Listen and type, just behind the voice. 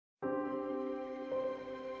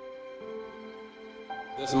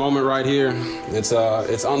This moment right here, it's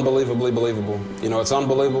unbelievably believable. You know, it's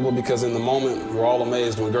unbelievable because in the moment we're all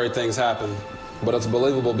amazed when great things happen. But it's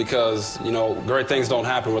believable because, you know, great things don't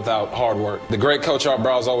happen without hard work. The great coach Art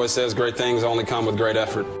Browse always says great things only come with great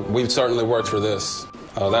effort. We've certainly worked for this.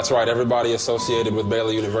 That's right, everybody associated with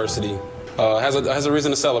Baylor University has a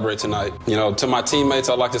reason to celebrate tonight. You know, to my teammates,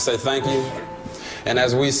 I'd like to say thank you. And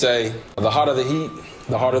as we say, the hotter the heat,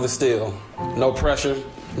 the harder the steel. No pressure,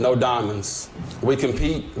 no diamonds. We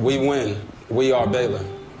compete, we win. We are Baylor.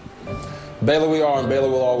 Baylor we are and Baylor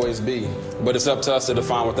will always be. But it's up to us to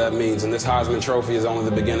define what that means. And this Heisman Trophy is only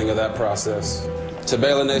the beginning of that process. To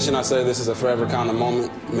Baylor Nation, I say this is a forever kind of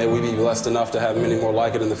moment. May we be blessed enough to have many more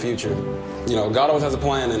like it in the future. You know, God always has a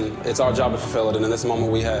plan, and it's our job to fulfill it. And in this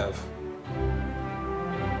moment we have.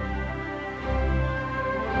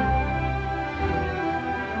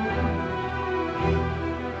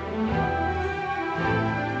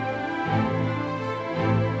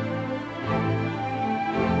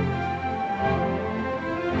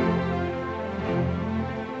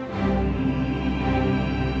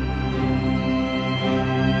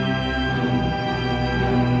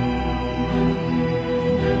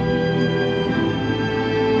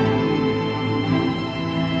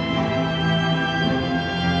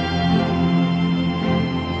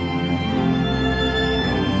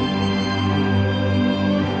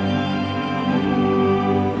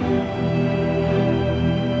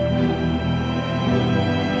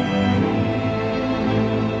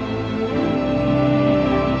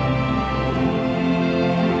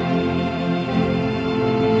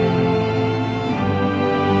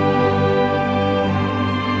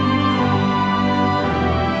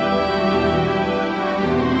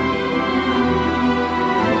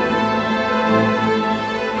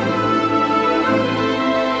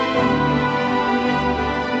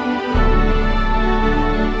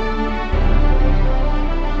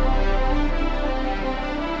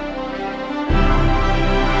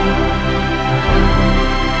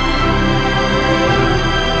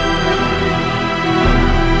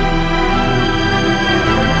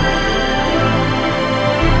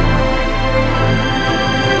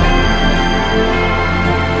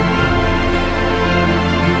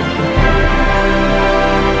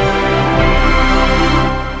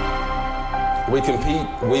 We compete,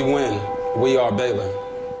 we win. We are Baylor.